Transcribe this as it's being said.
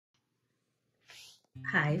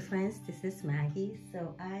Hi friends, this is Maggie.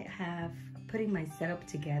 So I have putting my setup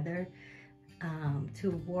together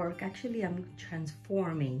to work. Actually, I'm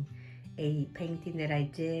transforming a painting that I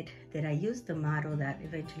did that I used the model that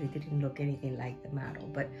eventually didn't look anything like the model,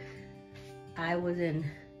 but I wasn't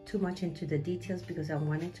too much into the details because I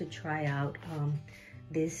wanted to try out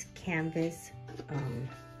this canvas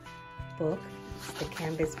book, the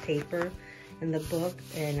canvas paper in the book,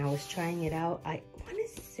 and I was trying it out. I want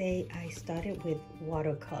to say I started with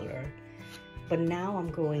watercolor, but now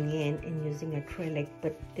I'm going in and using acrylic.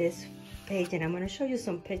 But this page, and I'm going to show you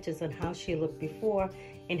some pictures on how she looked before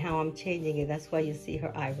and how I'm changing it. That's why you see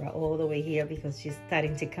her eyebrow all the way here, because she's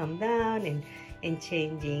starting to come down and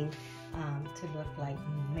changing to look like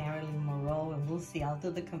Marilyn Monroe. And we'll see, I'll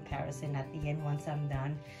do the comparison at the end once I'm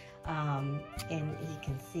done. And you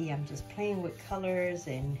can see I'm just playing with colors,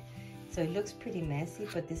 and so it looks pretty messy,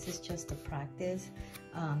 but this is just a practice.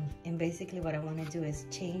 And basically what I want to do is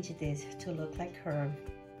change this to look like her,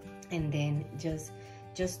 and then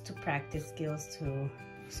just to practice skills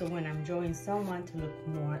so when I'm drawing someone to look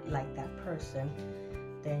more like that person,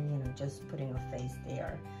 then just putting a face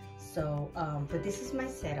there. So but this is my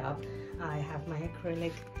setup. I have my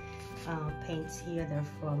acrylic paints here. They're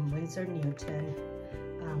from Winsor Newton.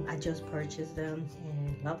 I just purchased them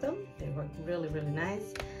and love them. They work really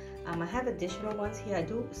nice. I have additional ones here. I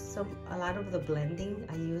do a lot of the blending.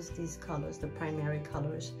 I use these colors, the primary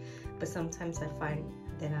colors, but sometimes I find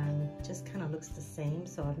that just kind of looks the same,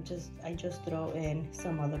 so I just throw in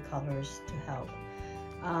some other colors to help.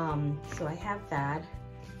 So I have that.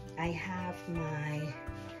 I have my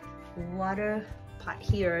water pot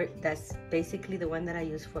here. That's basically the one that I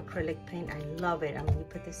use for acrylic paint. I love it. I mean, you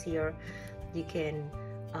put this here, you can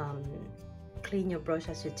clean your brush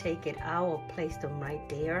as you take it out, or place them right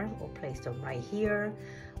there, or place them right here.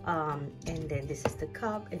 And then this is the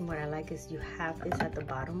cup, and what I like is you have this at the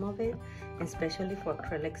bottom of it. And especially for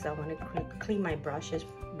acrylics, I want to clean my brushes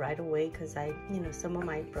right away, because some of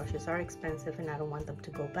my brushes are expensive and I don't want them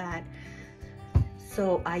to go bad.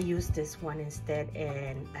 So I use this one instead,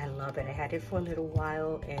 and I love it. I had it for a little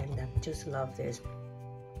while and I just love this.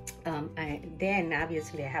 Then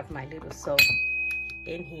obviously I have my little soap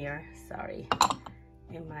in here, sorry,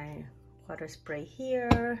 and my water spray here,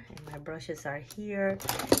 and my brushes are here.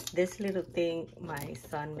 This little thing, my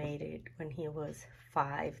son made it when he was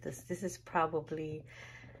 5. This is probably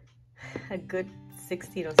a good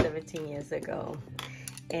 16 or 17 years ago,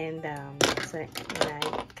 and I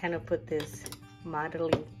kind of put this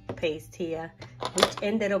modeling paste here, which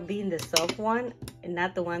ended up being the soft one and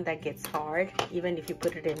not the one that gets hard even if you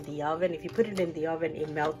put it in the oven. If you put it in the oven, it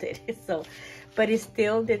melted. So but it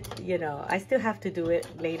still did, I still have to do it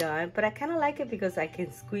later on, but I kind of like it because I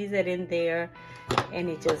can squeeze it in there, and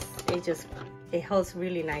it holds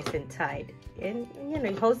really nice and tight, and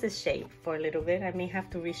it holds its shape for a little bit. I may have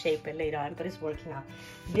to reshape it later on, but it's working out.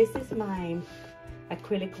 This is my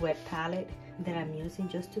acrylic wet palette that I'm using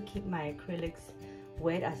just to keep my acrylics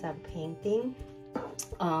wet as I'm painting.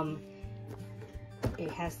 It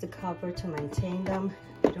has the cover to maintain them.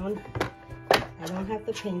 I don't have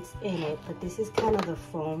the paints in it, but this is kind of the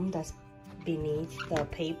foam that's beneath the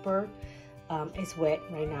paper. It's wet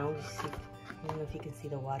right now. You see, I don't know if you can see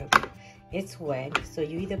the water, but it's wet. So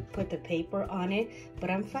you either put the paper on it, but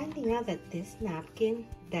I'm finding out that this napkin,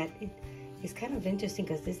 it's kind of interesting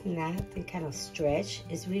because this napkin kind of stretch.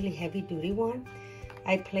 It's really heavy duty one.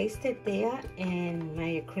 I placed it there, and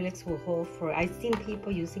my acrylics will hold for, I've seen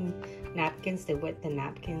people using napkins, they wet the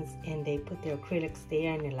napkins and they put their acrylics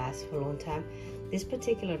there and it lasts for a long time. This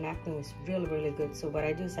particular napkin is really good. So what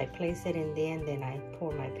I do is I place it in there, and then I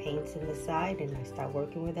pour my paints in the side and I start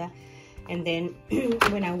working with that. And then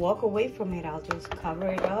when I walk away from it, I'll just cover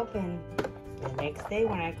it up, and the next day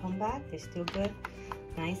when I come back, they're still good,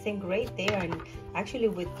 nice and great there. And actually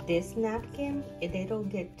with this napkin, they don't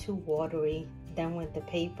get too watery. Then with the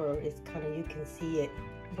paper, it's kind of, you can see it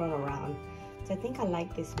run around. So I think I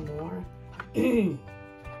like this more.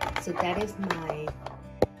 So that is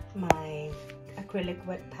my acrylic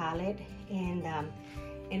wet palette, and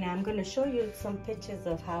I'm going to show you some pictures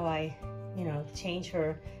of how I change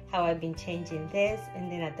her, how I've been changing this, and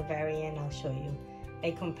then at the very end I'll show you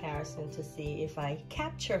a comparison to see if I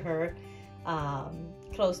capture her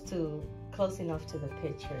close enough to the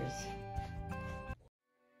pictures.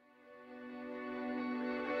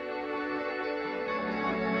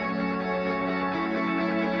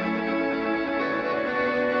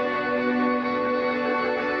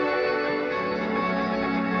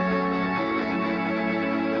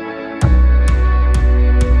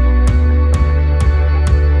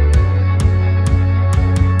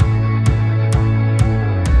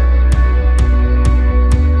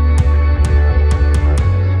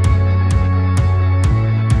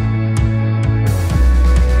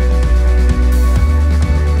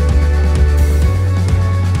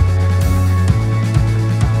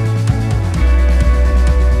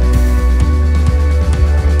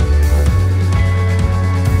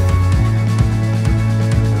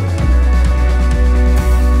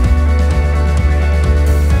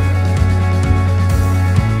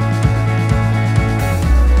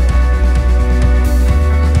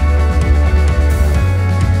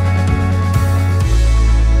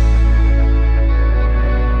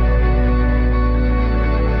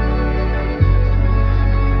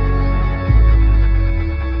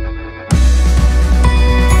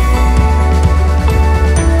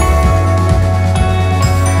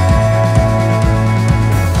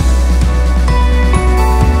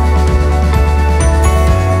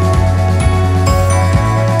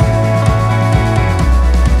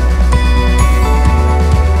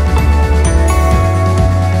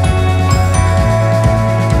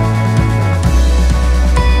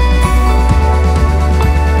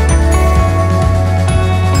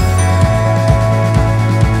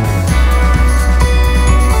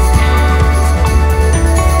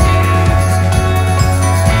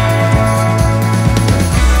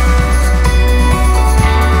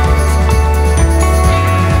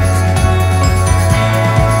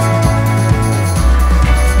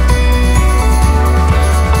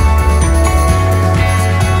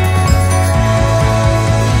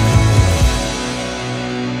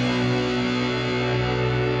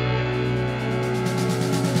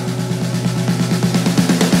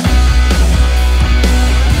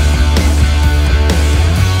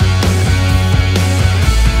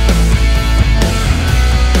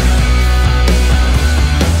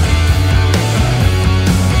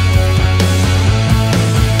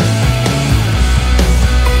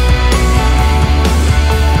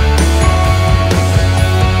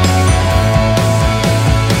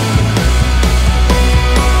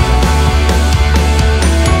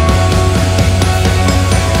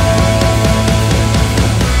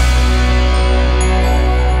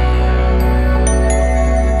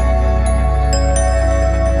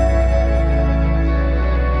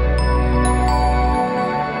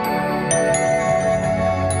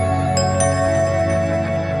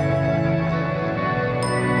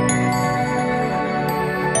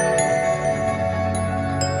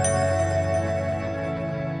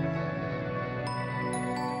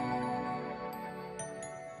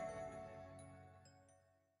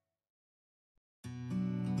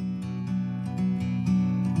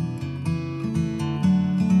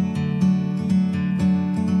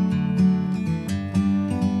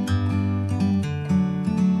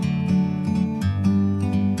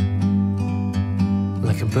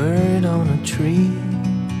 bird on a tree.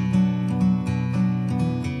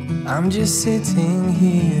 I'm just sitting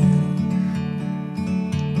here,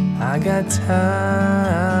 I got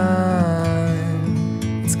time,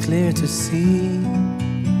 it's clear to see.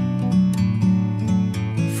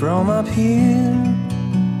 From up here,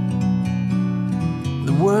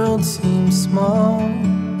 the world seems small.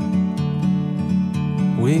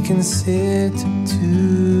 We can sit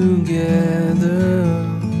together,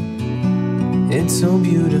 it's so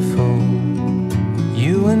beautiful,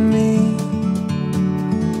 you and me.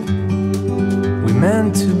 We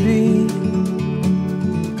meant to be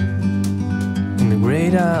in the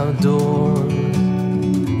great outdoors,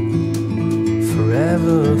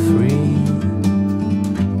 forever free.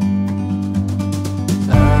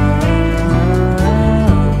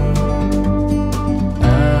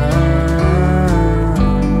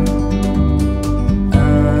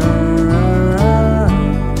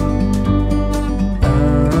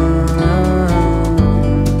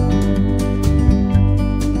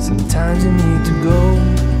 Sometimes you need to go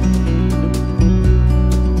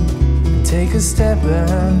and take a step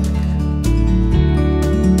back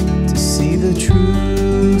to see the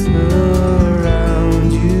truth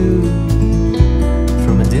around you.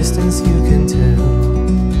 From a distance you can tell.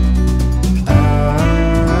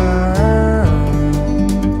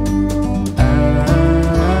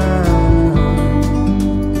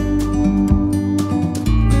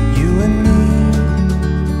 You and me,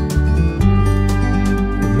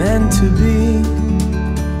 we're meant to be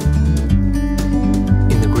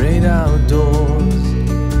in the great outdoors,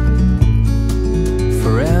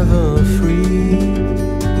 forever free.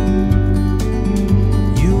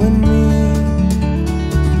 You and me,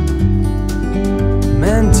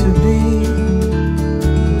 meant to be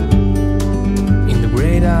in the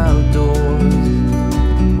great outdoors,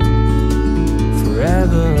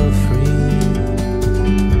 forever free.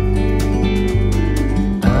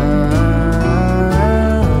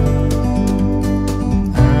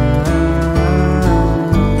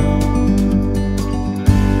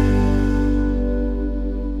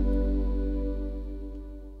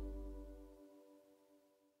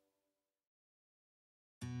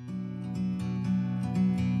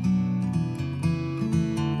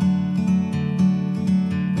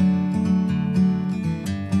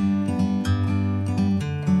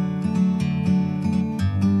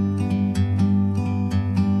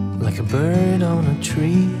 Like a bird on a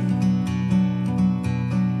tree,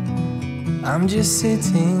 I'm just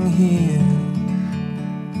sitting here,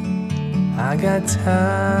 I got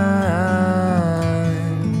time,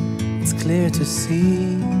 it's clear to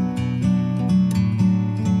see.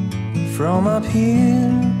 From up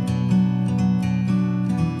here,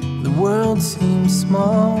 the world seems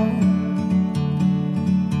small.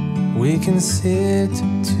 We can sit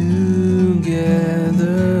together,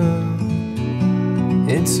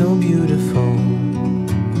 it's so beautiful,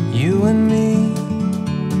 you and me.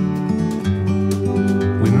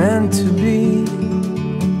 We meant to be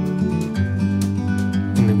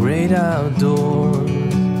in the great outdoors,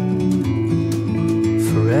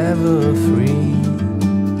 forever free.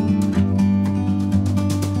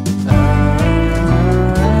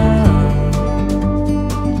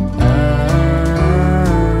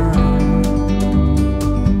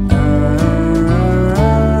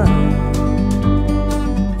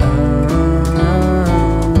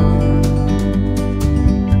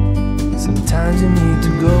 Sometimes you need to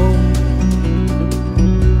go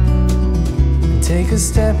and take a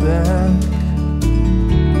step back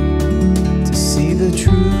to see the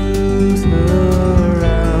truth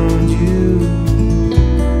around you.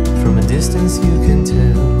 From a distance you can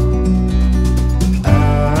tell.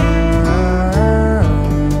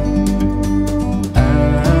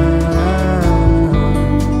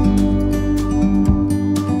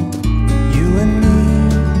 You and me,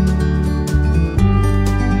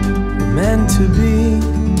 we're meant to be